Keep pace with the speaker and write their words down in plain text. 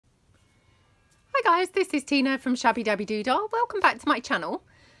Hi guys, this is Tina from Shabbydabbydoodah. Welcome back to my channel.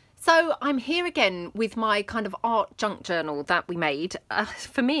 So I'm here again with my kind of art junk journal that we made.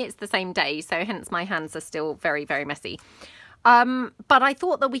 For me it's the same day, so hence my hands are still very messy. But I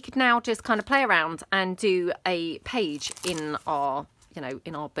thought that we could now just kind of play around and do a page in our,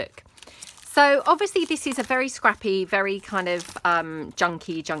 in our book. So obviously this is a very scrappy, very kind of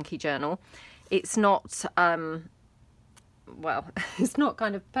junky journal. It's not, well, it's not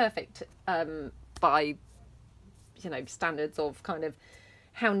kind of perfect by, standards of kind of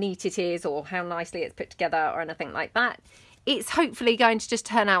how neat it is or how nicely it's put together or anything like that. It's hopefully going to just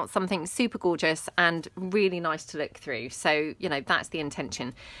turn out something super gorgeous and really nice to look through. So, that's the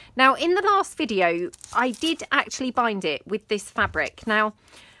intention. Now, in the last video, I did actually bind it with this fabric. Now,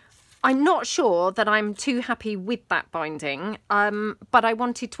 I'm not sure that I'm too happy with that binding, but I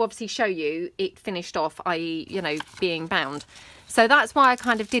wanted to obviously show you it finished off, i.e., being bound. So that's why I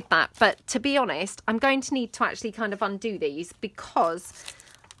kind of did that. But to be honest, I'm going to need to actually kind of undo these because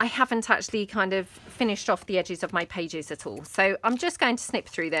I haven't actually kind of finished off the edges of my pages at all. So I'm just going to snip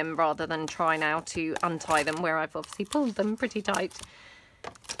through them rather than try now to untie them where I've obviously pulled them pretty tight.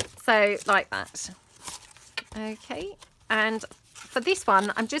 So like that. Okay, and for this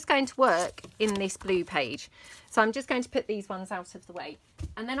one, I'm just going to work in this blue page. So I'm just going to put these ones out of the way.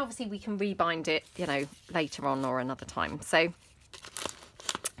 And then obviously we can rebind it, later on or another time. So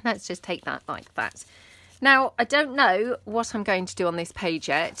let's just take that like that. Now, I don't know what I'm going to do on this page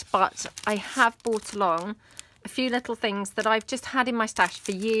yet, but I have brought along a few little things that I've just had in my stash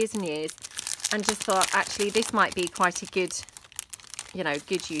for years and years, and just thought, actually, this might be quite a good,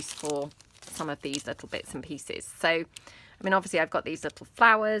 good use for some of these little bits and pieces. So, I mean, obviously, I've got these little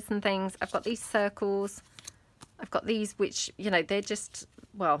flowers and things. I've got these circles. I've got these, which, they're just,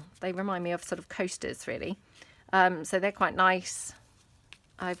 well, they remind me of sort of coasters, really. So they're quite nice.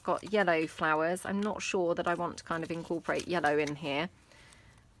 I've got yellow flowers. I'm not sure that I want to kind of incorporate yellow in here.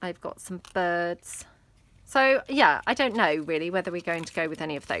 I've got some birds. So yeah, I don't know really whether we're going to go with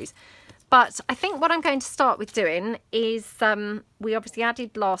any of those. But I think what I'm going to start with doing is, we obviously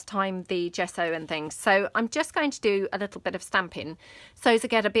added last time the gesso and things. So I'm just going to do a little bit of stamping so to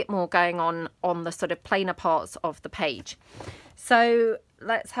get a bit more going on the sort of plainer parts of the page. So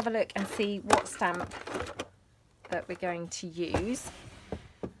let's have a look and see what stamp that we're going to use.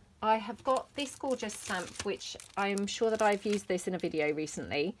 I have got this gorgeous stamp, which I'm sure that I've used this in a video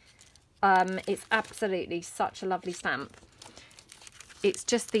recently. It's absolutely such a lovely stamp. It's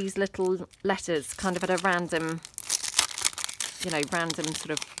just these little letters kind of at a random, random sort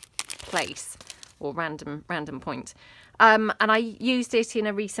of place or random point. And I used it in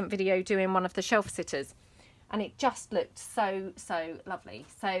a recent video doing one of the shelf sitters, and it just looked so lovely.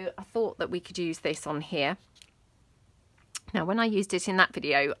 So I thought that we could use this on here. Now, when I used it in that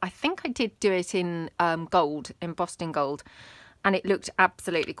video, I think I did do it in gold, embossed in gold, and it looked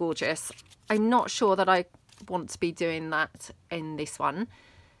absolutely gorgeous. I'm not sure that I want to be doing that in this one.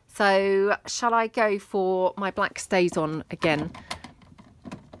 So shall I go for my black stays on again?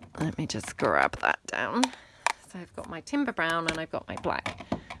 Let me just grab that down. So I've got my timber brown and I've got my black.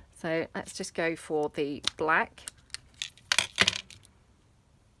 So let's just go for the black.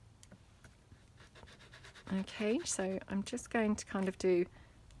 Okay, so I'm just going to kind of do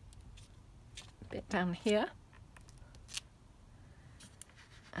a bit down here,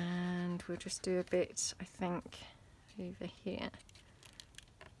 and we'll just do a bit, I think, over here.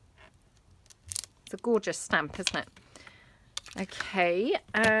 It's a gorgeous stamp, isn't it? Okay,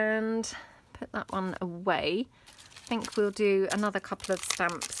 and put that one away. I think we'll do another couple of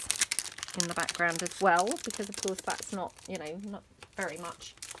stamps in the background as well, because of course that's not, not very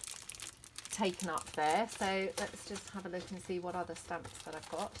much taken up there. So let's just have a look and see what other stamps that I've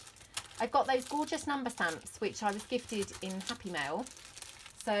got. I've got those gorgeous number stamps which I was gifted in Happy Mail.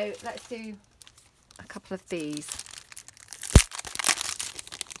 So let's do a couple of these.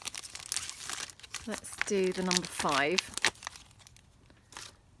 Let's do the number 5.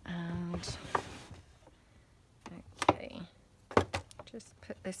 And okay, just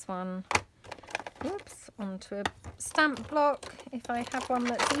put this one, whoops, onto a stamp block, if I have one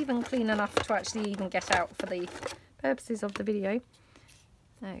that's even clean enough to actually even get out for the purposes of the video.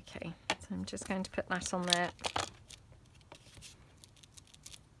 Okay, so I'm just going to put that on there.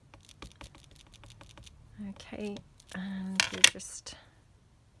 Okay, and we'll just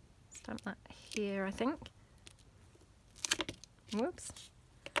stamp that here, I think. Whoops.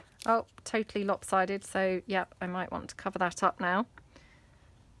 Oh, totally lopsided, so yep, I might want to cover that up now.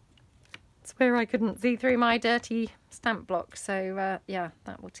 It's where I couldn't see through my dirty stamp block, so yeah,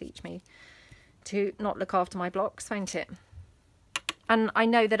 that will teach me to not look after my blocks, won't it? And I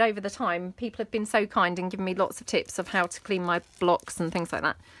know that over the time, people have been so kind and given me lots of tips of how to clean my blocks and things like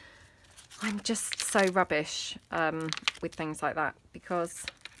that. I'm just so rubbish with things like that because,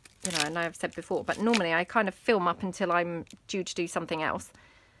 you know, I know I've said before, but normally I kind of film up until I'm due to do something else.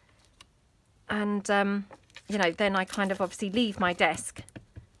 And, you know, then I kind of obviously leave my desk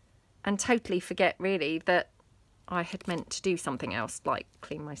and totally forget really that I had meant to do something else, like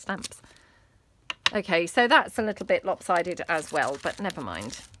clean my stamps. Okay, so that's a little bit lopsided as well, but never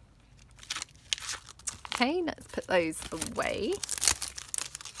mind. Okay, let's put those away.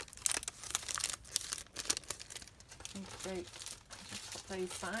 Just put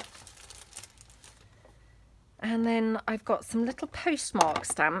those back. And then I've got some little postmark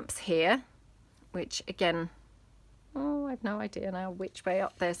stamps here, which again, oh, I've no idea now which way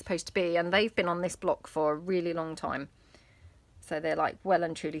up they're supposed to be. And they've been on this block for a really long time. So they're like well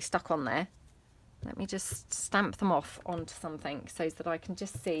and truly stuck on there. Let me just stamp them off onto something so that I can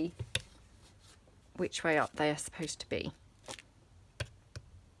just see which way up they're supposed to be.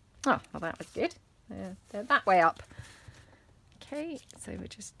 Oh, well, that was good. They're that way up. Okay, so we'll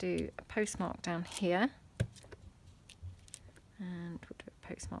just do a postmark down here. And we'll do a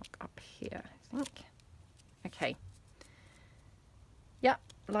postmark up here, I think. Okay. Yep,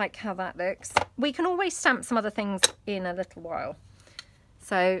 like how that looks. We can always stamp some other things in a little while.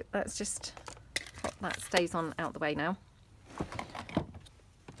 So let's just pop that stays on out the way now.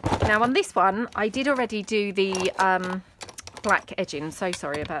 Now on this one, I did already do the black edging. So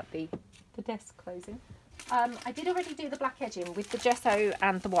sorry about the desk closing. I did already do the black edging with the gesso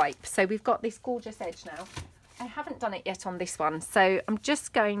and the wipe. So we've got this gorgeous edge now. I haven't done it yet on this one. So I'm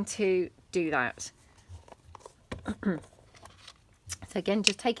just going to do that. So again,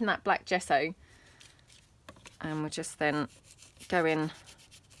 just taking that black gesso and we'll just then go in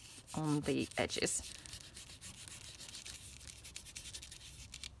on the edges.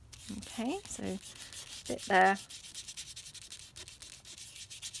 Okay, so a bit there.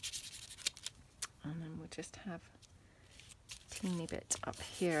 And then we'll just have a teeny bit up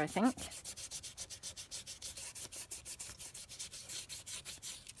here, I think.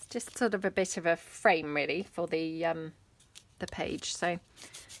 It's just sort of a bit of a frame really for the page. So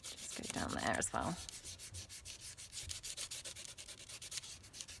just go down there as well.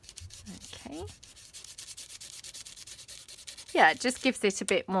 Okay. Yeah, it just gives it a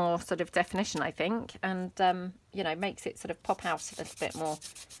bit more sort of definition, I think, and you know, makes it sort of pop out a little bit more.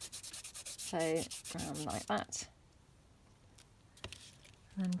 So around like that,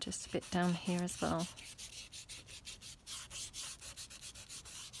 and just a bit down here as well.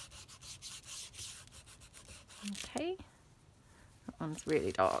 Okay, that one's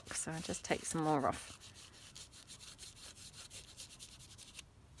really dark, so I'll just take some more off.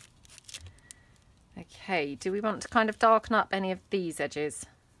 Okay, do we want to kind of darken up any of these edges?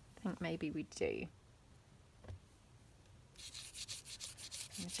 I think maybe we do.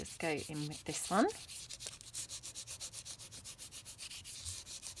 Let me just go in with this one.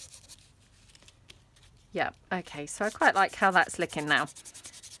 Yeah, okay, so I quite like how that's looking now.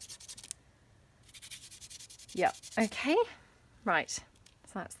 Yeah, okay, right, so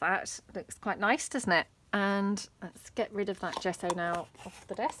that's that. Looks quite nice, doesn't it? And let's get rid of that gesso now off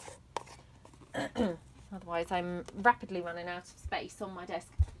the desk. Otherwise I'm rapidly running out of space on my desk.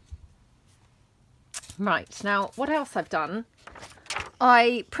 Right, now what else I've done,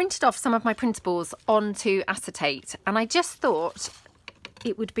 I printed off some of my printables onto acetate, and I just thought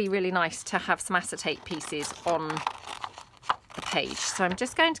it would be really nice to have some acetate pieces on the page. So I'm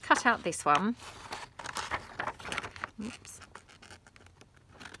just going to cut out this one. Oops.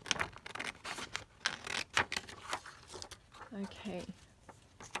 Okay.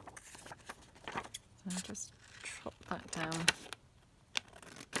 I'll just chop that down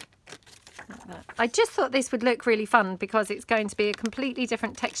like that. I just thought this would look really fun because it's going to be a completely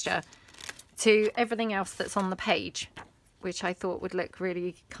different texture to everything else that's on the page, which I thought would look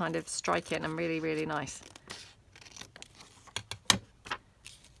really kind of striking and really, really nice.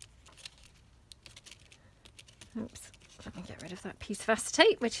 Oops, let me get rid of that piece of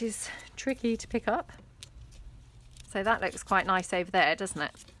acetate, which is tricky to pick up. So that looks quite nice over there, doesn't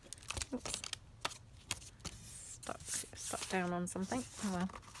it? Oops. Stuck down on something. Oh well.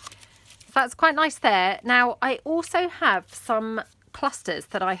 So that's quite nice there. Now I also have some clusters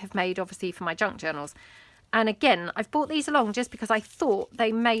that I have made obviously for my junk journals. And again, I've brought these along just because I thought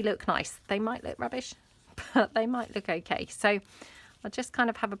they may look nice. They might look rubbish, but they might look okay. So I'll just kind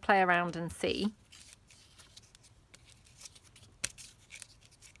of have a play around and see.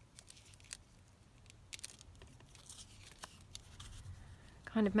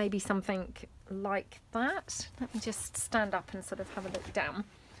 Kind of maybe something like that. Let me just stand up and sort of have a look down.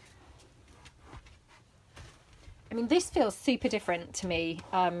 I mean, this feels super different to me,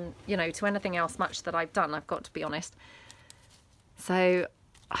 you know, to anything else much that I've done, I've got to be honest. So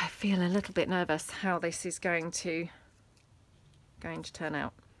I feel a little bit nervous how this is going to turn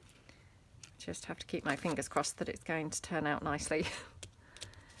out. Just have to keep my fingers crossed that it's going to turn out nicely.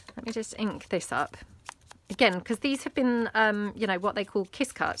 Let me just ink this up. Again, because these have been, you know, what they call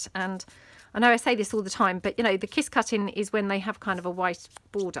kiss cut. And I know I say this all the time, but, you know, the kiss cutting is when they have kind of a white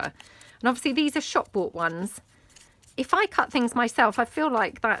border. And obviously these are shop bought ones. If I cut things myself, I feel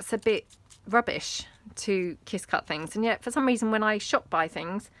like that's a bit rubbish to kiss cut things. And yet, for some reason, when I shop buy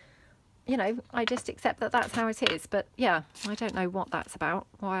things, you know, I just accept that that's how it is. But yeah, I don't know what that's about.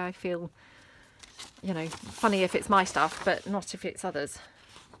 Why I feel, you know, funny if it's my stuff, but not if it's others.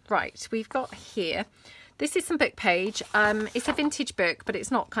 Right, we've got here. This is some book page. It's a vintage book, but it's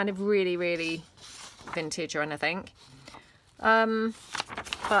not kind of really vintage or anything.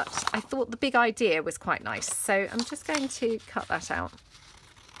 But I thought the big idea was quite nice, so I'm just going to cut that out.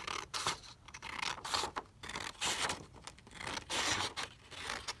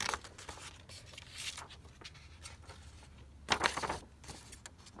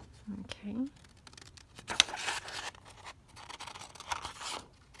 Okay.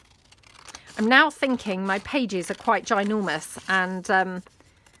 I'm now thinking my pages are quite ginormous, and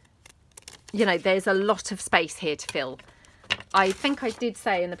you know, there's a lot of space here to fill. I think I did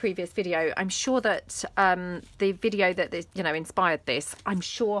say in the previous video, I'm sure that the video that you know, inspired this, I'm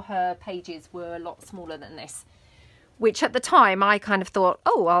sure her pages were a lot smaller than this, which at the time I kind of thought,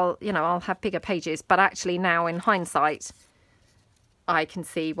 oh, I'll have bigger pages. But actually now in hindsight, I can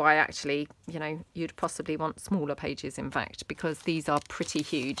see why actually, you know, you'd possibly want smaller pages, in fact, because these are pretty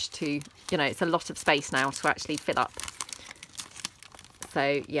huge to, you know, it's a lot of space now to actually fill up.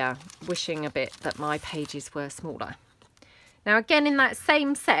 So yeah, wishing a bit that my pages were smaller. Now again, in that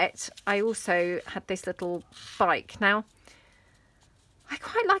same set, I also had this little bike. Now, I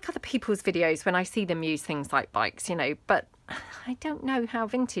quite like other people's videos when I see them use things like bikes, you know, but I don't know how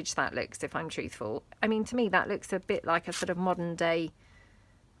vintage that looks, if I'm truthful. I mean, to me, that looks a bit like a sort of modern day,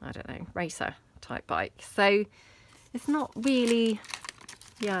 I don't know, racer type bike. So it's not really,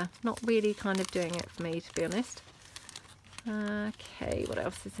 yeah, not really kind of doing it for me, to be honest. Okay, what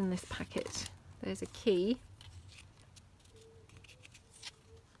else is in this packet? There's a key,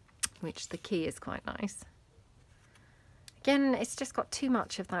 which the key is quite nice. Again, it's just got too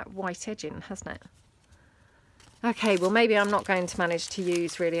much of that white edging, hasn't it? Okay, well, maybe I'm not going to manage to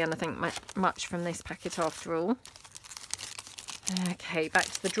use really anything much from this packet after all. Okay, back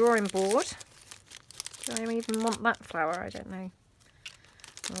to the drawing board. Do I even want that flower? I don't know.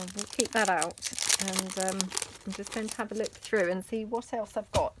 Well, we'll keep that out. And I'm just going to have a look through and see what else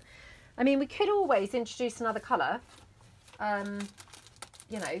I've got. I mean, we could always introduce another colour.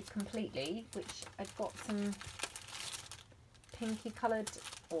 You know, completely, which I've got some pinky coloured,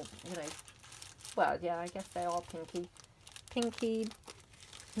 or, you know, well, yeah, I guess they are pinky,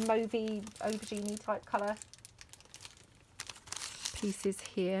 mauvey, aubergine type colour pieces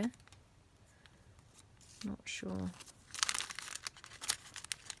here. Not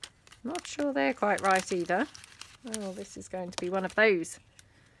sure they're quite right either. Oh, this is going to be one of those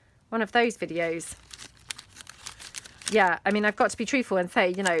videos. Yeah, I mean, I've got to be truthful and say,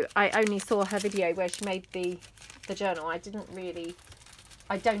 you know, I only saw her video where she made the journal. I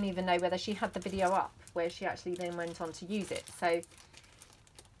don't even know whether she had the video up where she actually then went on to use it. So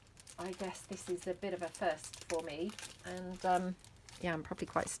I guess this is a bit of a first for me. And yeah, I'm probably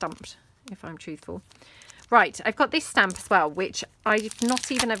quite stumped, if I'm truthful. Right, I've got this stamp as well, which I've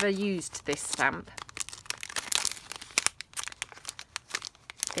not even ever used this stamp.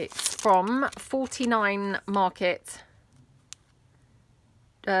 It's from 49 Market.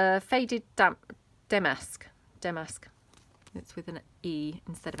 Faded damask. It's with an E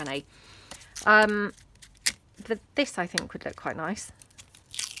instead of an A. This I think would look quite nice.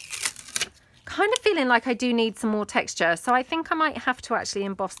 Kind of feeling like I do need some more texture, so I think I might have to actually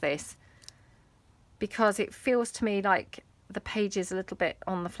emboss this, because it feels to me like the page is a little bit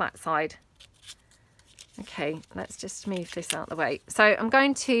on the flat side. Okay, let's just move this out of the way. So I'm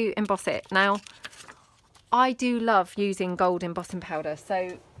going to emboss it. Now, I do love using gold embossing powder,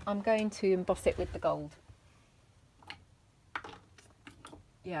 so I'm going to emboss it with the gold.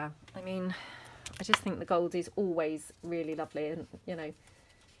 Yeah, I mean, I just think the gold is always really lovely, and, you know,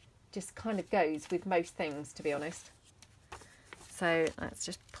 just kind of goes with most things, to be honest. So let's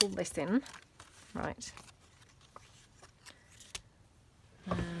just pull this in. Right.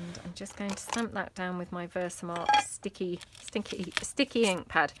 And I'm just going to stamp that down with my Versamark sticky ink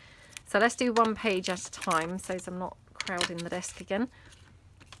pad. So let's do one page at a time so as I'm not crowding the desk again.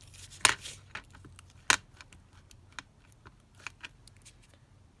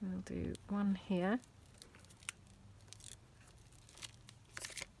 We'll do one here.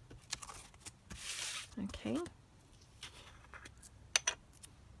 Okay.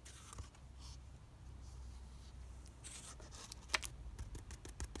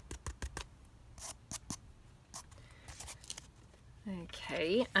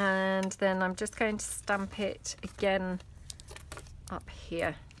 Okay, and then I'm just going to stamp it again up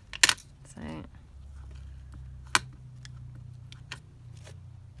here. So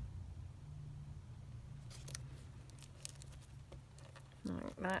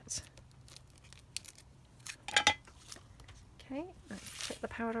like that. Okay, let's put the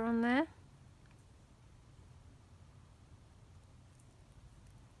powder on there.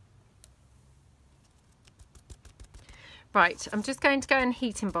 Right, I'm just going to go and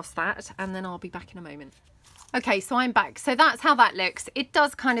heat emboss that and then I'll be back in a moment. Okay, so I'm back. So that's how that looks. It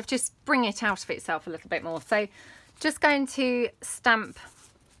does kind of just bring it out of itself a little bit more. So just going to stamp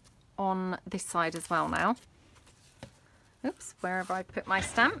on this side as well now. Oops, where have I put my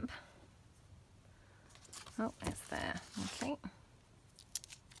stamp? Oh, it's there. Okay.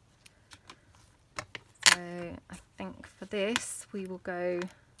 So I think for this we will go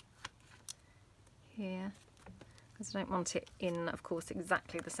here. I don't want it in, of course,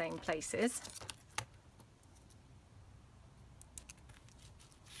 exactly the same places.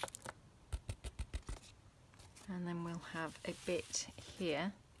 And then we'll have a bit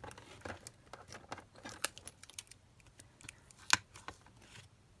here.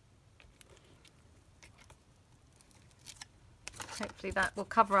 Hopefully that will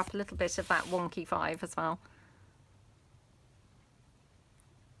cover up a little bit of that wonky 5 as well.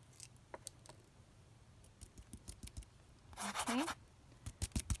 Okay.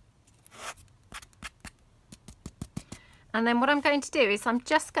 And then what I'm going to do is I'm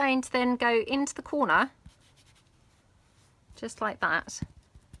just going to then go into the corner, just like that,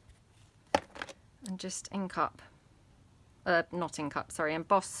 and just ink up, not ink up, sorry,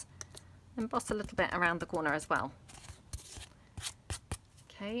 emboss a little bit around the corner as well.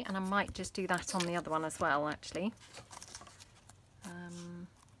 Okay, and I might just do that on the other one as well, actually.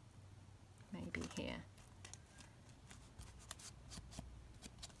 Maybe here.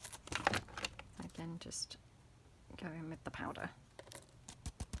 Again, just go in with the powder.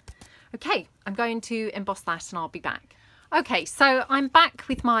 Okay, I'm going to emboss that and I'll be back. Okay, so I'm back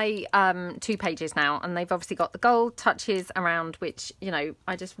with my 2 pages now, and they've obviously got the gold touches around, which, you know,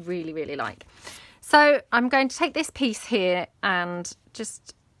 I just really, really like. So I'm going to take this piece here and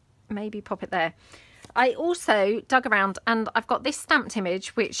just maybe pop it there. I also dug around and I've got this stamped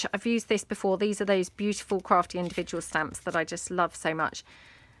image, which I've used this before. These are those beautiful crafty individual stamps that I just love so much.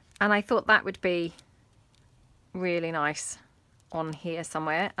 And I thought that would be really nice on here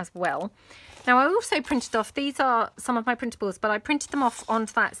somewhere as well. Now I also printed off, these are some of my printables, but I printed them off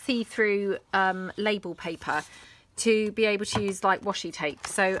onto that see-through label paper to be able to use like washi tape.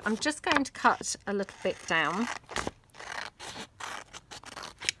 So I'm just going to cut a little bit down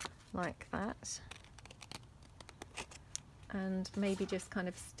like that, and maybe just kind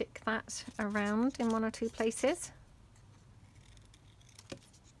of stick that around in 1 or 2 places.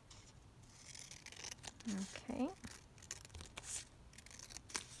 Okay.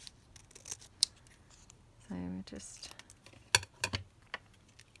 So we're just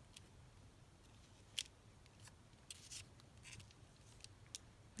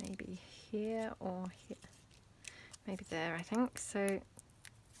maybe here or here, maybe there, I think. So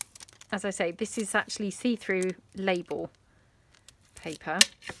as I say, this is actually see-through label paper.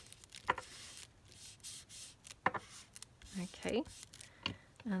 Okay,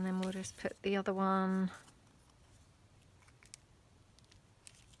 and then we'll just put the other one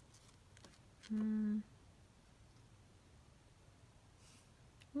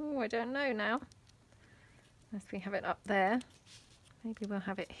oh, I don't know now. Unless we have it up there. Maybe we'll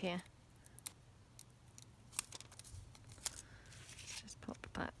have it here. Just pop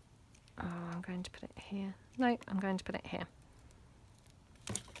that. Oh, I'm going to put it here. No, I'm going to put it here.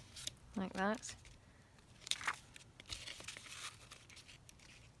 Like that.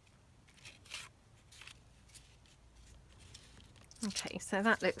 Okay, so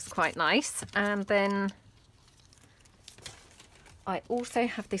that looks quite nice. And then I also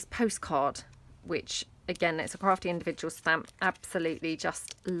have this postcard, which again, it's a crafty individual stamp. Absolutely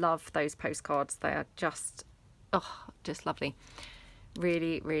just love those postcards. They are just, oh, just lovely.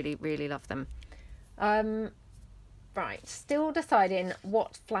 Really, really, really love them. Right, still deciding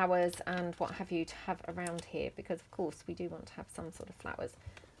what flowers and what have you to have around here, because of course we do want to have some sort of flowers.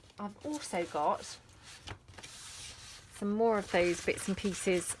 I've also got some more of those bits and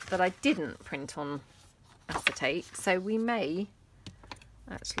pieces that I didn't print on acetate, so we may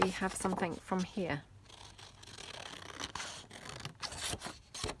actually have something from here.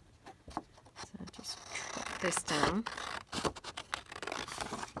 So just drop this down.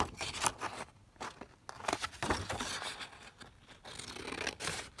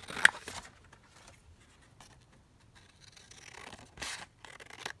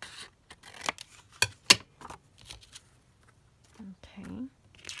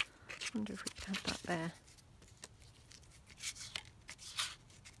 I wonder if we could have that there.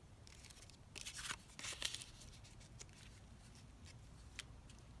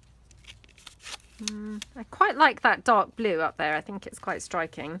 I quite like that dark blue up there. I think it's quite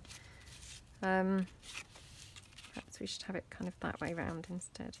striking. Perhaps we should have it kind of that way round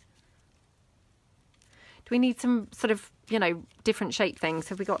instead. Do we need some sort of, you know, different shape things?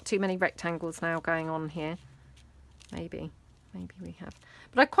 Have we got too many rectangles now going on here? Maybe we have.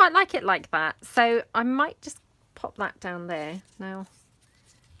 But I quite like it like that, so I might just pop that down there. Now,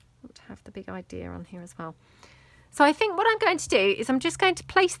 I want to have the big idea on here as well. So I think what I'm going to do is I'm just going to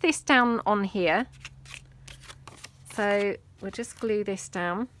place this down on here. So we'll just glue this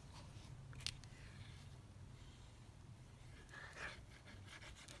down.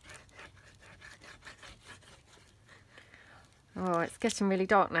 Oh, it's getting really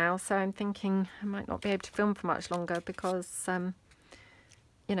dark now, so I'm thinking I might not be able to film for much longer because,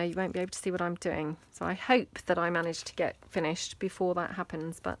 you know, you won't be able to see what I'm doing. So I hope that I manage to get finished before that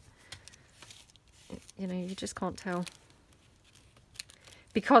happens, but, you know, you just can't tell.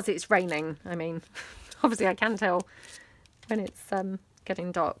 Because it's raining, I mean, obviously I can tell when it's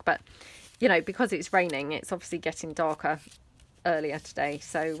getting dark, but, you know, because it's raining, it's obviously getting darker earlier today.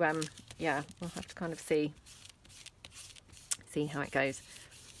 So, yeah, we'll have to kind of see how it goes.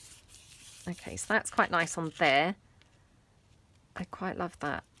 Okay, so that's quite nice on there. I quite love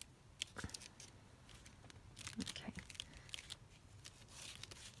that. Okay.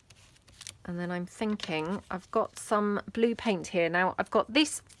 And then I'm thinking I've got some blue paint here. Now I've got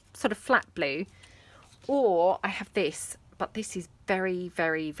this sort of flat blue, or I have this, but this is very,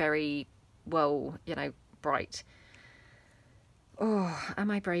 very, very, well, you know, bright. Oh,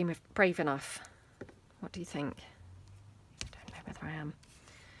 am I brave enough? What do you think? I am.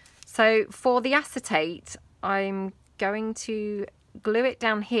 So for the acetate, I'm going to glue it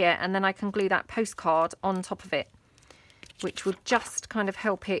down here, and then I can glue that postcard on top of it, which will just kind of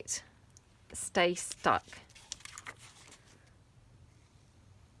help it stay stuck.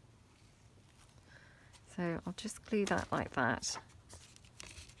 So I'll just glue that like that.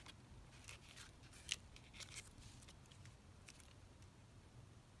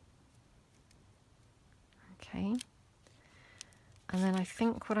 Okay. And then I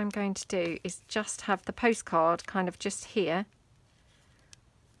think what I'm going to do is just have the postcard kind of just here.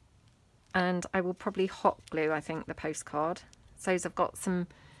 And I will probably hot glue, I think, the postcard. So as I've got some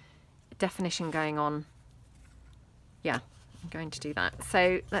definition going on. Yeah, I'm going to do that.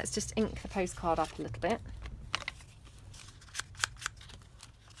 So let's just ink the postcard up a little bit.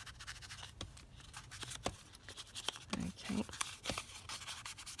 Okay.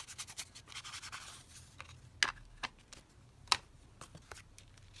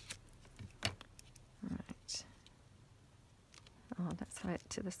 Let's have it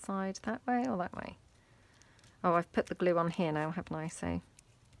to the side that way or that way. Oh, I've put the glue on here now, haven't I? So,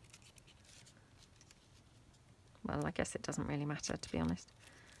 well, I guess it doesn't really matter, to be honest.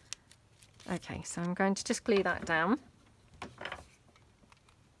 Okay, so I'm going to just glue that down.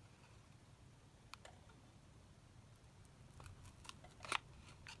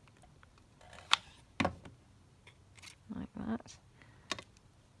 Like that.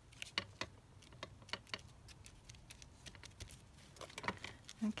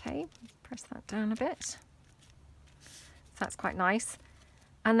 Okay, press that down a bit. So that's quite nice.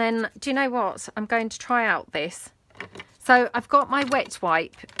 And then, do you know what? I'm going to try out this. So I've got my wet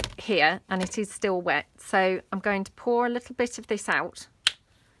wipe here, and it is still wet. So I'm going to pour a little bit of this out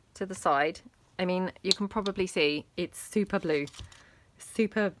to the side. I mean, you can probably see it's super blue,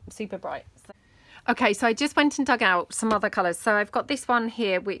 super, super bright. Okay, so I just went and dug out some other colours. So I've got this one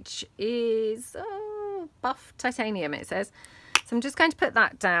here, which is buff titanium, it says. So I'm just going to put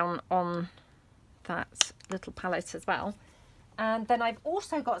that down on that little palette as well. And then I've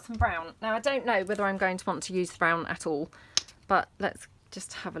also got some brown. Now I don't know whether I'm going to want to use the brown at all, but let's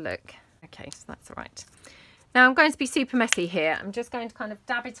just have a look. Okay, so that's all right. Now I'm going to be super messy here. I'm just going to kind of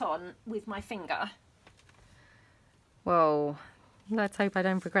dab it on with my finger. Whoa, let's hope I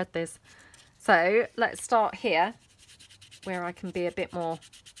don't regret this. So let's start here where I can be a bit more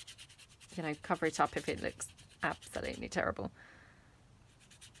you know, cover it up if it looks absolutely terrible.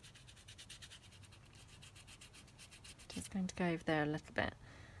 Just going to go over there a little bit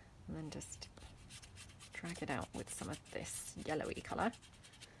and then just drag it out with some of this yellowy colour.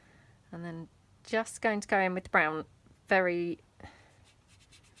 And then just going to go in with the brown very,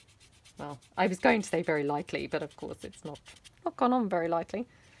 well, I was going to say very lightly, but of course it's not gone on very lightly.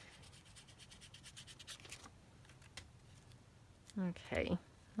 Okay,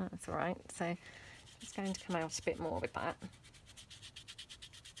 that's all right. So just going to come out a bit more with that.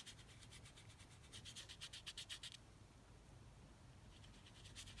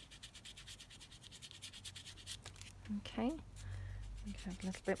 Okay, have a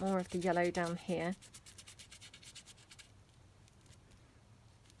little bit more of the yellow down here.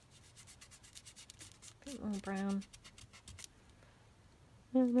 A bit more brown.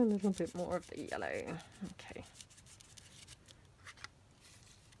 And a little bit more of the yellow. Okay.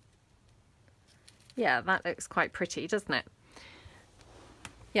 Yeah, that looks quite pretty, doesn't it?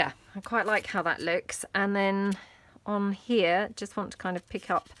 Yeah, I quite like how that looks. And then on here, just want to kind of pick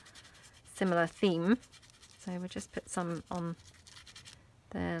up similar theme. So we'll just put some on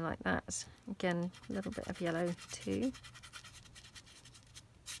there like that. Again, a little bit of yellow too.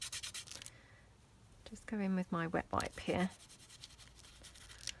 Just go in with my wet wipe here,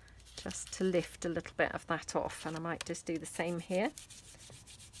 just to lift a little bit of that off, and I might just do the same here.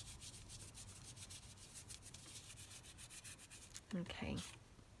 Okay.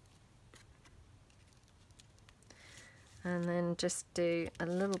 And then just do a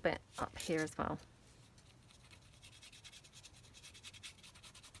little bit up here as well.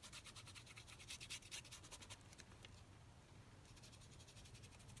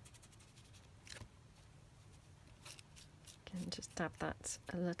 Again, just dab that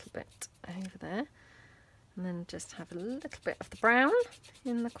a little bit over there. And then just have a little bit of the brown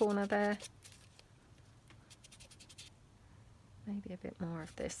in the corner there. Maybe a bit more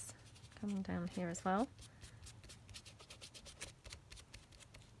of this coming down here as well.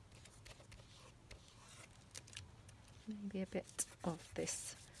 Maybe a bit of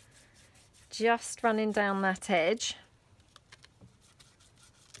this just running down that edge.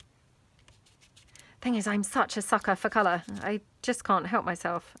 Thing is, I'm such a sucker for colour. I just can't help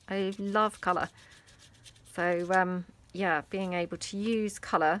myself. I love colour. So yeah, being able to use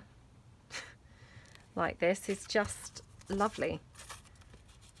colour like this is just lovely.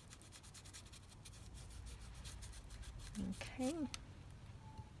 Okay.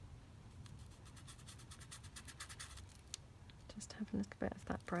 Just have a little bit of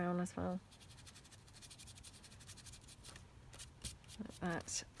that brown as well. Like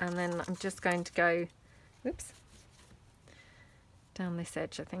that. And then I'm just going to go, whoops, down this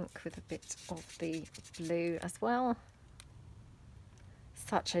edge, I think, with a bit of the blue as well.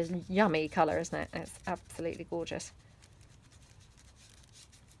 Such a yummy colour, isn't it? It's absolutely gorgeous.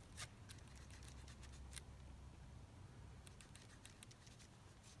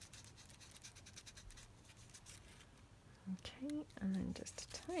 Okay, and then just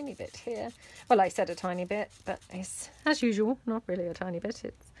a tiny bit here. Well, I said a tiny bit, but it's, as usual, not really a tiny bit.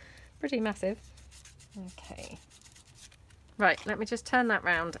 It's pretty massive. Okay. Right, let me just turn that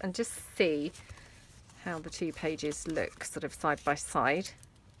round and just see how the two pages look sort of side by side.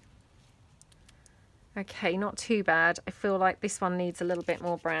 Okay, not too bad. I feel like this one needs a little bit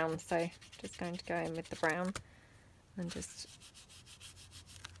more brown, so just going to go in with the brown and just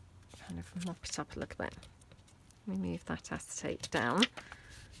kind of mop it up a little bit. Let me move that acetate down.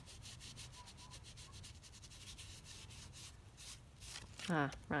 Ah,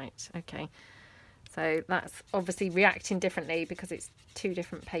 right, okay. So that's obviously reacting differently because it's two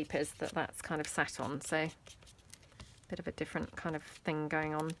different papers that's kind of sat on. So a bit of a different kind of thing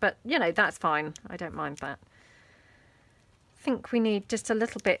going on. But, you know, that's fine. I don't mind that. I think we need just a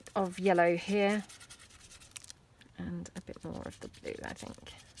little bit of yellow here. And a bit more of the blue, I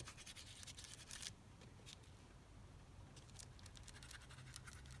think.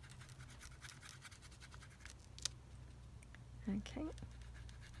 Okay.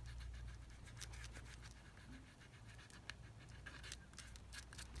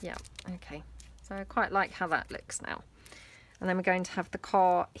 Yeah, okay. So I quite like how that looks now. And then we're going to have the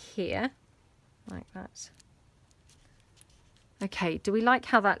car here, like that. Okay, do we like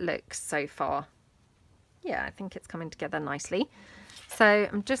how that looks so far? Yeah, I think it's coming together nicely. So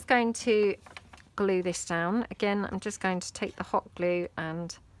I'm just going to glue this down. Again, I'm just going to take the hot glue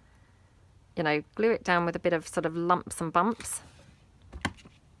and, you know, glue it down with a bit of sort of lumps and bumps.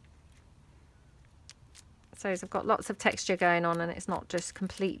 So I've got lots of texture going on and it's not just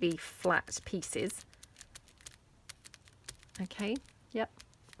completely flat pieces. Okay, yep,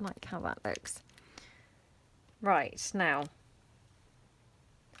 like how that looks. Right, now,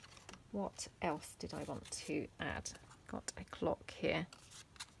 what else did I want to add? Got a clock here.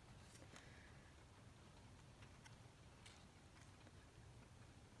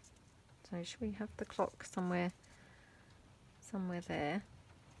 So should we have the clock somewhere there?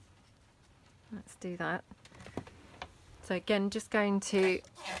 Let's do that. So again, just going to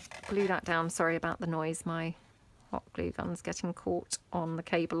glue that down. Sorry about the noise. My hot glue gun's getting caught on the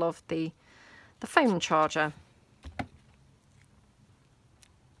cable of the phone charger.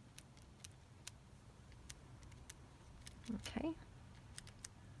 Okay.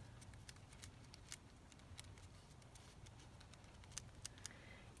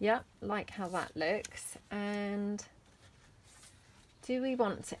 Yeah, like how that looks. And do we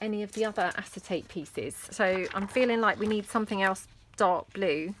want any of the other acetate pieces? So I'm feeling like we need something else dark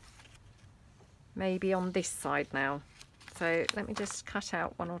blue, maybe on this side now. So let me just cut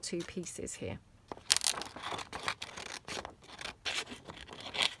out 1 or 2 pieces here.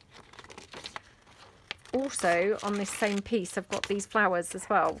 Also on this same piece I've got these flowers as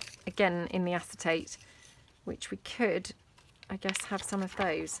well, again in the acetate, which we could, I guess, have some of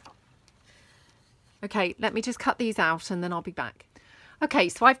those. Okay, let me just cut these out and then I'll be back. Okay,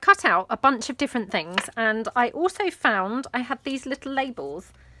 so I've cut out a bunch of different things, and I also found I had these little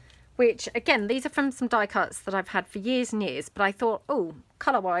labels, which again, these are from some die cuts that I've had for years and years, but I thought, oh,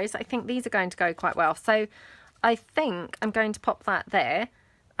 colour wise, I think these are going to go quite well. So I think I'm going to pop that there.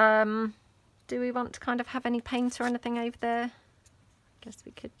 Do we want to kind of have any paint or anything over there? I guess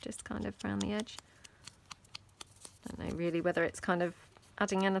we could just kind of round the edge. Don't know really whether it's kind of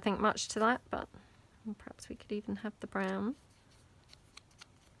adding anything much to that, but perhaps we could even have the brown.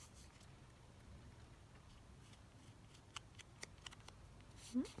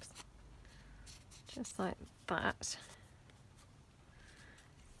 Oops. Just like that.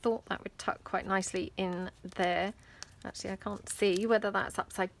 Thought that would tuck quite nicely in there. Actually, I can't see whether that's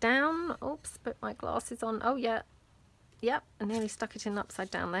upside down. Oops, put my glasses on. Oh yeah, yep, I nearly stuck it in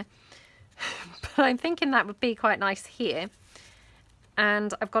upside down there. But I'm thinking that would be quite nice here.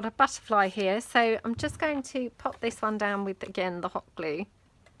 And I've got a butterfly here, so I'm just going to pop this one down with, again, the hot glue.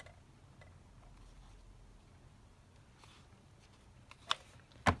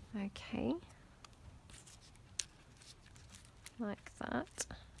 Okay, like that.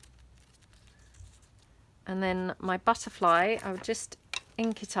 And then my butterfly, I would just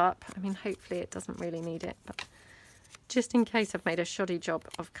ink it up. I mean, hopefully it doesn't really need it, but just in case I've made a shoddy job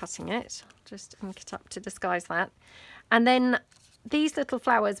of cutting it, I'll just ink it up to disguise that. And then these little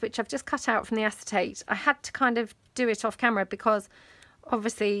flowers, which I've just cut out from the acetate, I had to kind of do it off camera because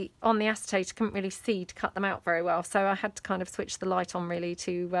obviously on the acetate I couldn't really see to cut them out very well. So I had to kind of switch the light on really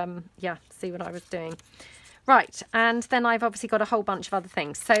to, yeah, see what I was doing. Right, and then I've obviously got a whole bunch of other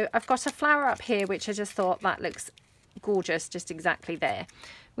things. So I've got a flower up here, which I just thought that looks gorgeous, just exactly there.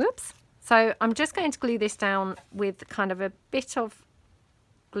 Whoops. So I'm just going to glue this down with kind of a bit of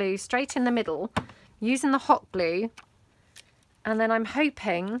glue straight in the middle, using the hot glue. And then I'm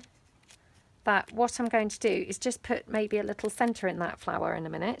hoping that what I'm going to do is just put maybe a little centre in that flower in a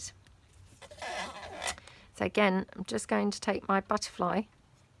minute. So again, I'm just going to take my butterfly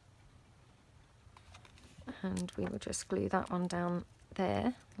and we will just glue that one down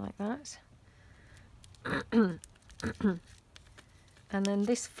there like that. And then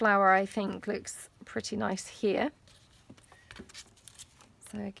this flower I think looks pretty nice here.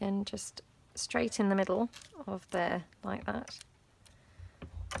 So again, just straight in the middle of there like that.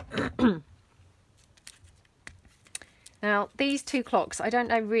 Now these 2 clocks, I don't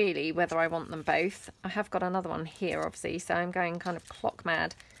know really whether I want them both. I have got another one here obviously, so I'm going kind of clock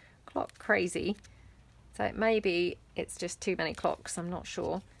mad, clock crazy. So maybe it's just too many clocks, I'm not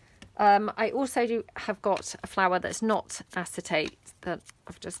sure. I also have got a flower that's not acetate that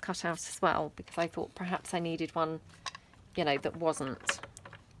I've just cut out as well, because I thought perhaps I needed one, you know, that wasn't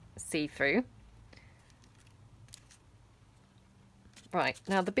see-through. Right,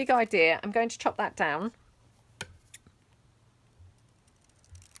 now the big idea, I'm going to chop that down.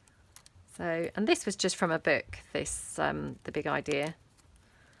 So, and this was just from a book, this, the big idea.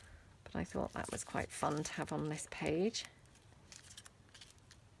 But I thought that was quite fun to have on this page.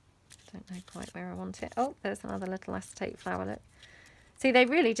 Don't know quite where I want it. Oh, there's another little acetate flower, look. See, they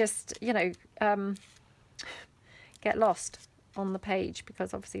really just, you know, get lost on the page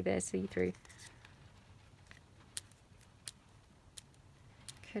because obviously they're see-through.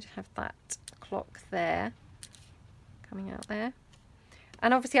 Could have that clock there, coming out there.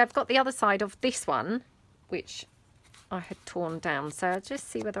 And obviously I've got the other side of this one, which I had torn down. So I'll just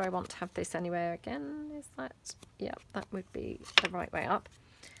see whether I want to have this anywhere again. Is that, yeah, that would be the right way up.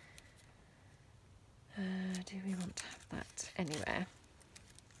 Do we want to have that anywhere?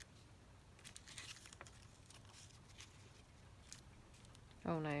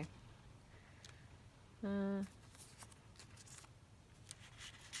 Oh no.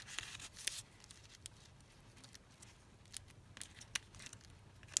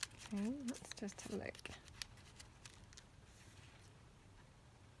 Okay, let's just have a look.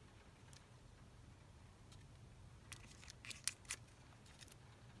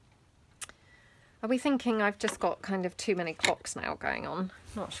 Are we thinking I've just got kind of too many clocks now going on?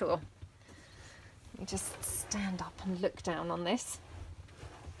 Not sure. Let me just stand up and look down on this.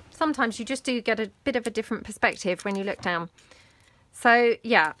 Sometimes you just do get a bit of a different perspective when you look down. So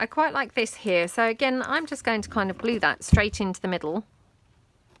yeah, I quite like this here. So again, I'm just going to kind of glue that straight into the middle.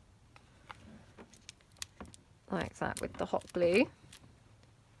 Like that with the hot glue.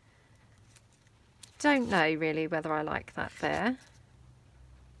 Don't know really whether I like that there.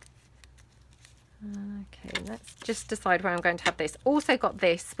 Okay, let's just decide where I'm going to have this. Also got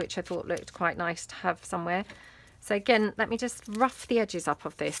this, which I thought looked quite nice to have somewhere. So again, let me just rough the edges up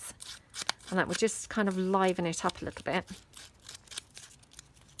of this, and that will just kind of liven it up a little bit.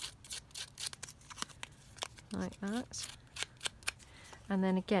 Like that. And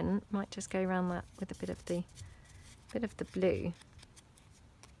then again, might just go around that with a bit of the blue.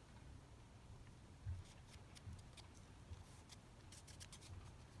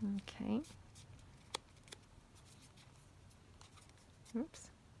 Okay. Oops.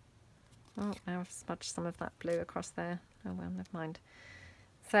 Oh, now I've smudged some of that blue across there. Oh well, never mind.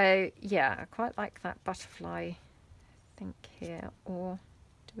 So yeah, I quite like that butterfly, I think here, or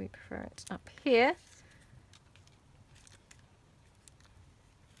do we prefer it up here?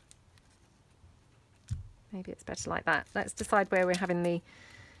 Maybe it's better like that. Let's decide where we're having the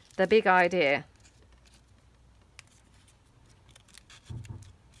big idea.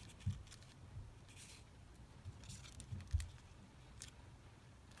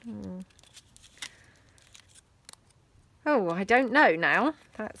 Oh, I don't know now.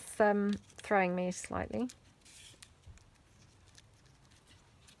 That's throwing me slightly.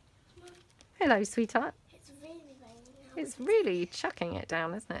 Hello, sweetheart. It's really raining now. It's really chucking it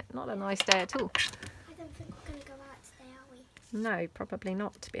down, isn't it? Not a nice day at all. I don't think we're going to go out today, are we? No, probably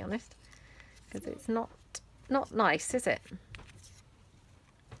not, to be honest. Because it's not nice, is it? Look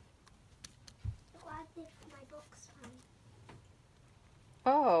what I did for my box fan.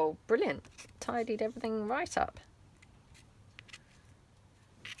 Oh, brilliant. Tidied everything right up.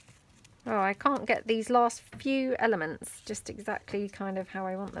 Oh, I can't get these last few elements just exactly kind of how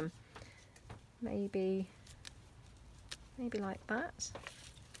I want them. Maybe like that.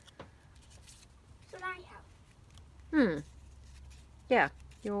 Should I help? Yeah,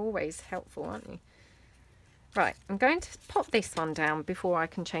 you're always helpful, aren't you? Right, I'm going to pop this one down before I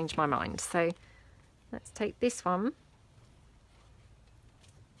can change my mind. So let's take this one.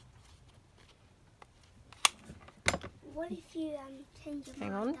 What if you change your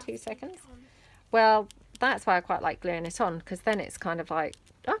Hang mind? on, 2 seconds. On? Well, that's why I quite like gluing it on, because then it's kind of like,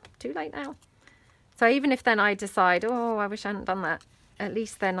 oh, too late now. So even if then I decide, oh, I wish I hadn't done that, at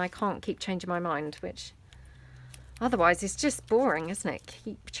least then I can't keep changing my mind, which otherwise is just boring, isn't it?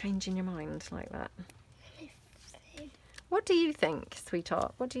 Keep changing your mind like that. What do you think,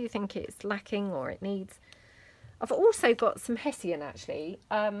 sweetheart? What do you think it's lacking or it needs? I've also got some Hessian actually,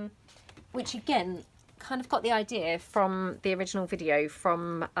 which again, kind of got the idea from the original video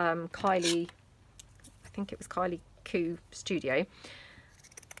from Kylie, I think it was Kylie Koo Studio.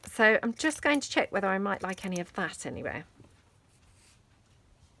 So I'm just going to check whether I might like any of that anywhere.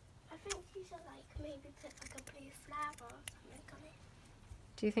 I think you should like maybe put like a blue flower or something on it.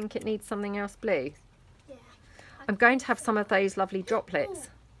 Do you think it needs something else blue? Yeah. I'm going to have some of those lovely droplets.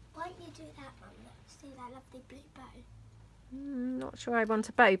 Why don't you do that, Mum? Let's see that lovely blue bow. Not sure I want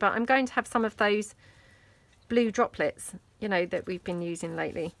a bow, but I'm going to have some of those blue droplets, you know, that we've been using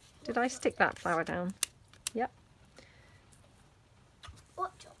lately. Did I stick that flower down? Yep.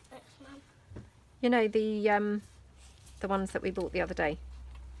 What droplets, Mum? You know, the ones that we bought the other day.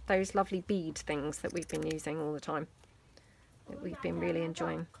 Those lovely bead things that we've been using all the time. That we've been really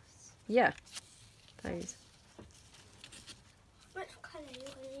enjoying. Yeah, those. Which colour are you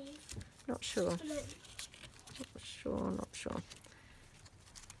going to use? Not sure. Blue. Not sure.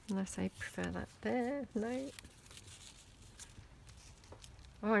 Unless I prefer that there. No.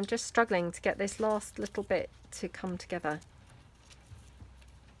 Oh, I'm just struggling to get this last little bit to come together.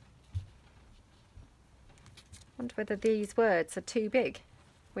 Wonder whether these words are too big,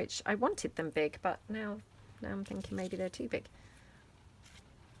 which I wanted them big, but now I'm thinking maybe they're too big.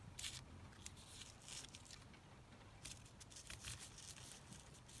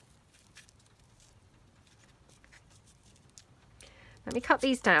 Let me cut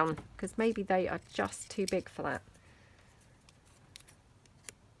these down because maybe they are just too big for that.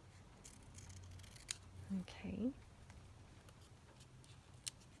 Okay.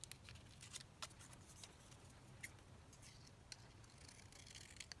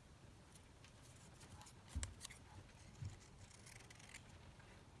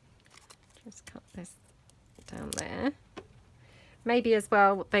 Just cut this down there. Maybe as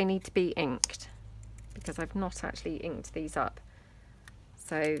well they need to be inked because I've not actually inked these up.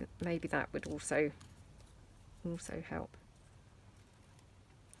 So maybe that would also help.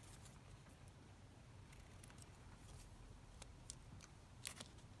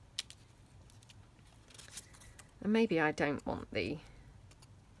 And maybe I don't want the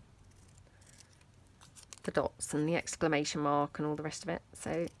dots and the exclamation mark and all the rest of it.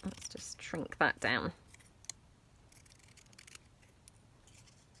 So let's just shrink that down.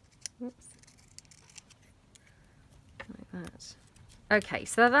 Oops. Like that. Okay,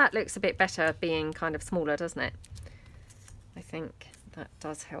 so that looks a bit better being kind of smaller, doesn't it? I think that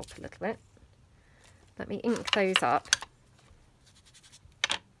does help a little bit. Let me ink those up.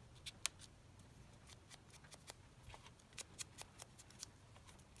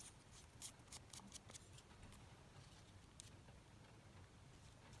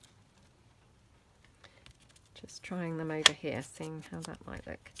 Just trying them over here, seeing how that might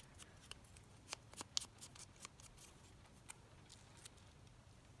look.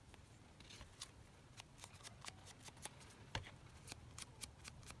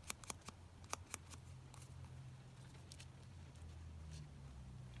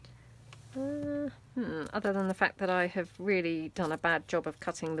 Other than the fact that I have really done a bad job of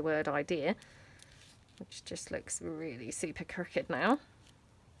cutting the word idea, which just looks really super crooked now.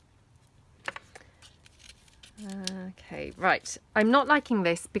 Okay, right. I'm not liking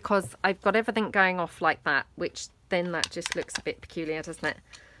this because I've got everything going off like that, which then that just looks a bit peculiar, doesn't it?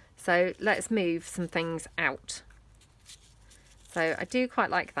 So let's move some things out. So I do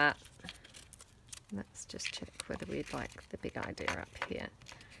quite like that. Let's just check whether we'd like the big idea up here.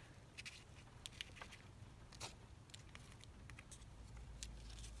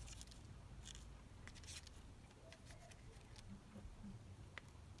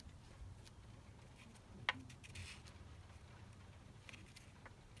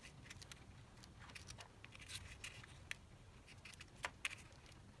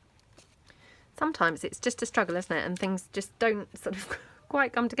 Sometimes it's just a struggle, isn't it? And things just don't sort of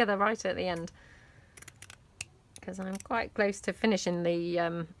quite come together right at the end. Because I'm quite close to finishing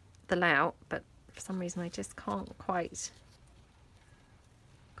the layout, but for some reason I just can't quite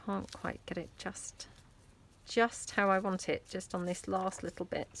get it just how I want it, just on this last little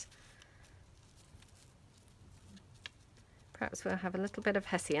bit. Perhaps we'll have a little bit of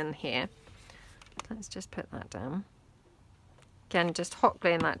Hessian here. Let's just put that down. Again, just hot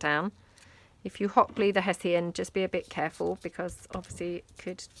gluing that down. If you hot glue the Hessian, just be a bit careful because obviously it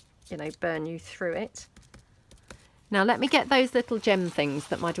could, you know, burn you through it. Now let me get those little gem things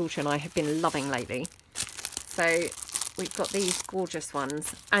that my daughter and I have been loving lately. So we've got these gorgeous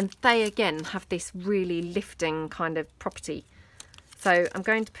ones and they again have this really lifting kind of property. So I'm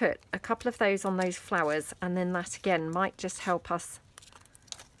going to put a couple of those on those flowers and then that again might just help us,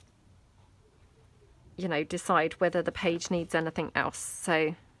 you know, decide whether the page needs anything else.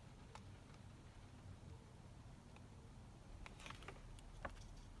 So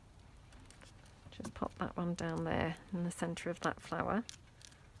just pop that one down there in the centre of that flower.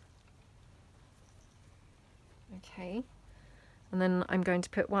 Okay, and then I'm going to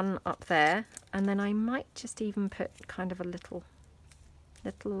put one up there and then I might just even put kind of a little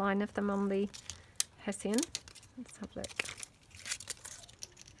line of them on the Hessian. Let's have a look.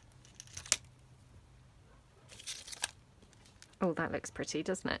 Oh, that looks pretty,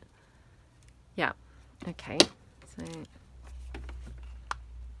 doesn't it? Yeah, okay, so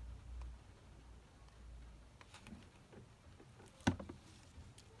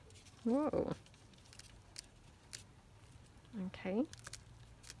whoa. Okay.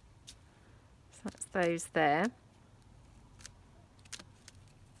 So that's those there.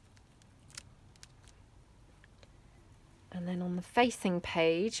 And then on the facing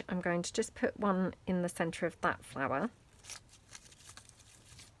page, I'm going to just put one in the centre of that flower.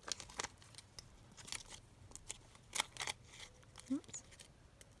 Oops.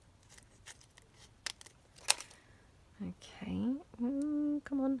 Okay. Ooh,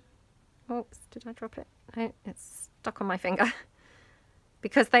 come on. Oops, did I drop it? No, it's stuck on my finger.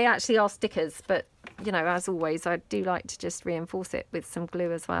 Because they actually are stickers, but, you know, as always, I do like to just reinforce it with some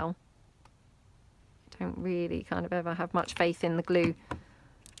glue as well. I don't really kind of ever have much faith in the glue,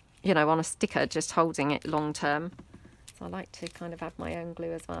 you know, on a sticker, just holding it long term. I like to kind of have my own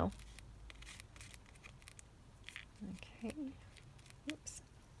glue as well. Okay. Oops.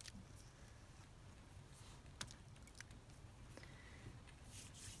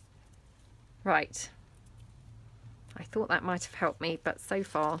 Right. I thought that might have helped me, but so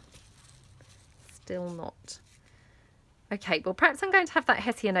far, still not. Okay, well perhaps I'm going to have that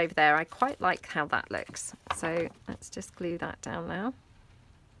Hessian over there. I quite like how that looks. So let's just glue that down now.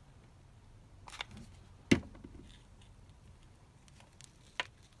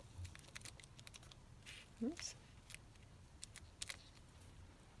 Oops.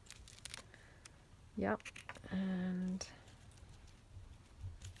 Yep, and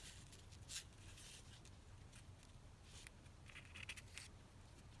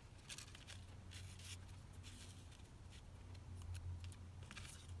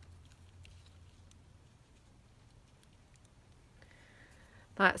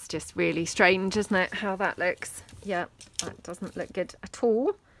that's just really strange, isn't it, how that looks? Yeah, that doesn't look good at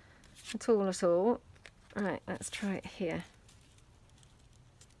all. At all, at all. Right, let's try it here.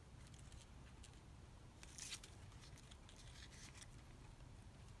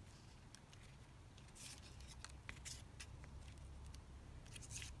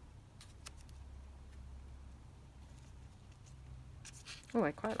 Oh,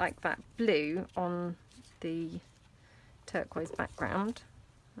 I quite like that blue on the turquoise background.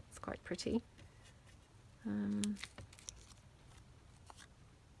 That's quite pretty.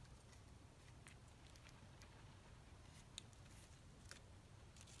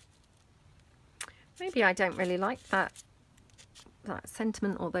 Maybe I don't really like that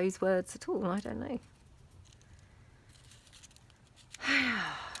sentiment or those words at all. I don't know.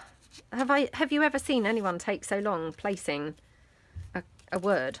 Have you ever seen anyone take so long placing a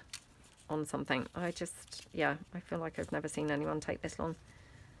word on something? Yeah, I feel like I've never seen anyone take this long.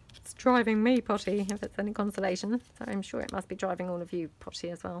 It's driving me potty, if it's any consolation. So I'm sure it must be driving all of you potty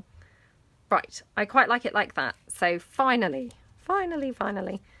as well. Right, I quite like it like that. So finally,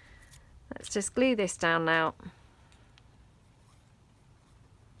 let's just glue this down now.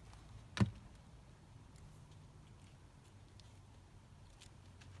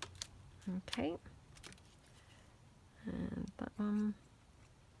 Okay. And that one.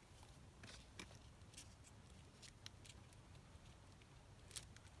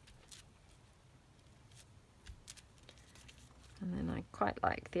 And then I quite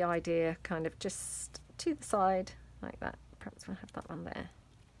like the idea kind of just to the side like that. Perhaps we'll have that one there.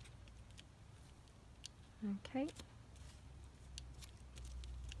 Okay.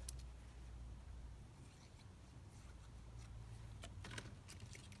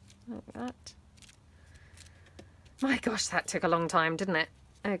 Like that. My gosh, that took a long time, didn't it?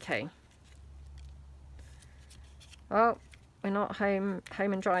 Okay. Well, we're not home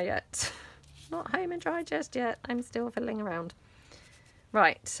and dry yet. Not home and dry just yet. I'm still fiddling around.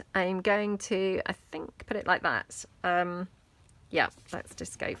 Right, I'm going to, I think, put it like that. Yeah, let's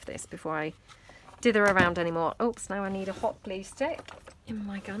just go for this before I dither around anymore. Oops, now I need a hot glue stick in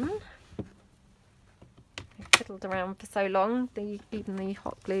my gun. I've fiddled around for so long, even the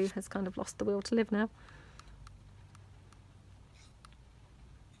hot glue has kind of lost the will to live now.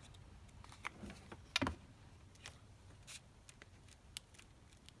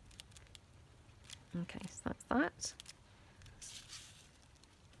 Okay, so that's that.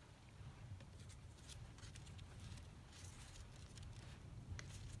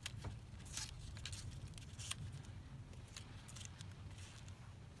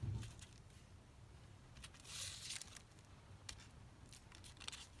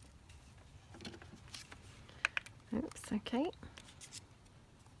 Oops, okay.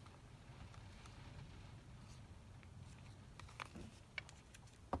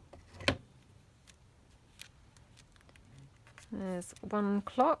 There's one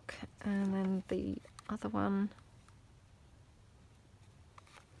clock, and then the other one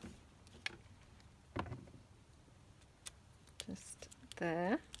just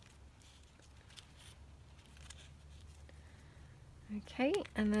there. Okay,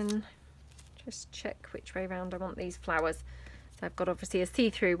 and then just check which way round I want these flowers. So I've got obviously a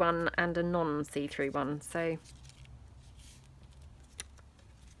see-through one and a non-see-through one. So,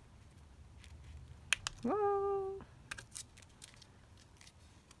 whoa.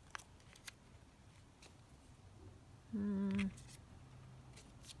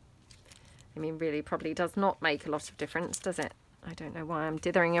 I mean, really probably does not make a lot of difference, does it? I don't know why I'm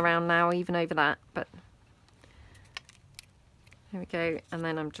dithering around now even over that, but there we go. And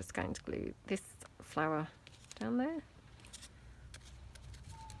then I'm just going to glue this flower down there.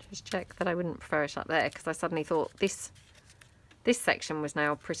 Just check that I wouldn't prefer it up there, because I suddenly thought this section was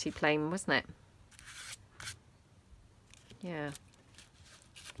now pretty plain, wasn't it? Yeah.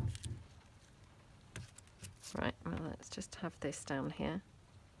 Right, well, let's just have this down here.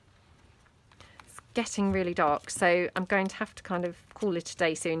 It's getting really dark, so I'm going to have to kind of call it a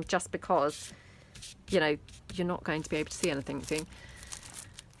day soon, just because, you know, you're not going to be able to see anything soon.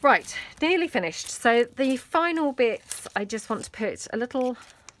 Right, nearly finished. So the final bits, I just want to put a little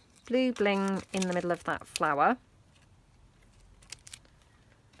blue bling in the middle of that flower.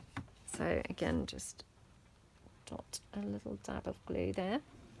 So again, just dot a little dab of glue there.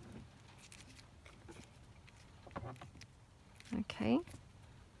 Okay,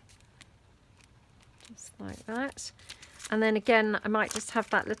 just like that. And then again, I might just have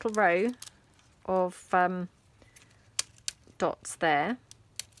that little row of dots there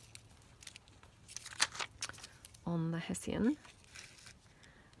on the Hessian.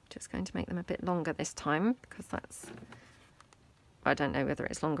 Just going to make them a bit longer this time, because that's, I don't know whether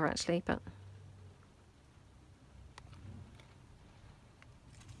it's longer actually, but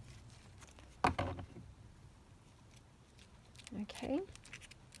okay,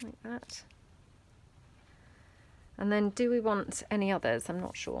 like that. And then do we want any others? I'm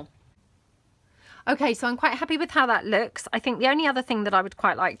not sure. Okay, so I'm quite happy with how that looks. I think the only other thing that I would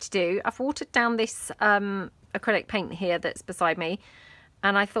quite like to do, I've watered down this acrylic paint here that's beside me,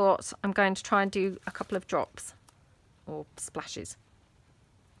 and I thought I'm going to try and do a couple of drops or splashes.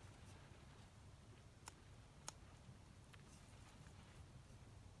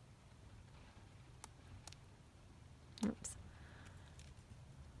 Oops.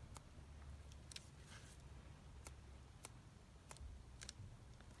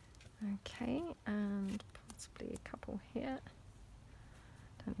 Okay, and possibly a couple here.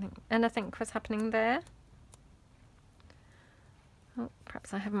 Don't think anything was happening there. Oh,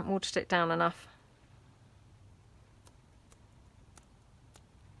 perhaps I haven't watered it down enough.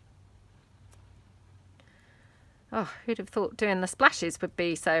 Oh, who'd have thought doing the splashes would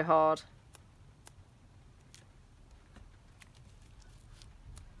be so hard?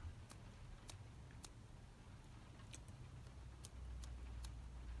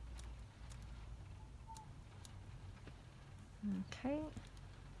 Okay.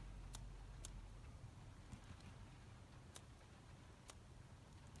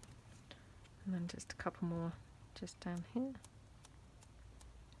 And then just a couple more just down here.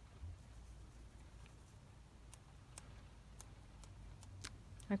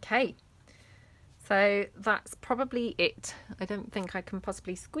 Okay, so that's probably it. I don't think I can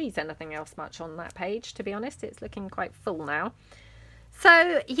possibly squeeze anything else much on that page, to be honest. It's looking quite full now.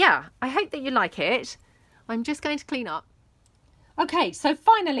 So yeah, I hope that you like it. I'm just going to clean up. Okay, so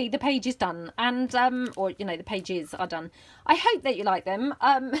finally the page is done, and or you know, the pages are done. I hope that you like them.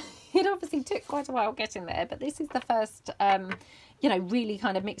 It obviously took quite a while getting there, but this is the first you know, really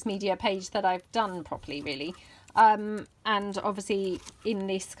kind of mixed media page that I've done properly, really. And obviously in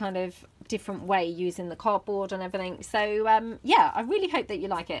this kind of different way, using the cardboard and everything. So yeah, I really hope that you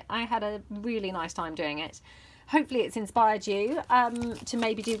like it. I had a really nice time doing it. Hopefully it's inspired you to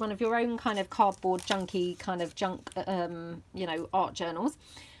maybe do one of your own kind of cardboard junky kind of junk you know, art journals.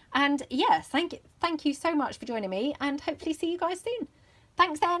 And yes, thank you so much for joining me, and hopefully see you guys soon.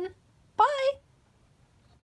 Thanks then. Bye.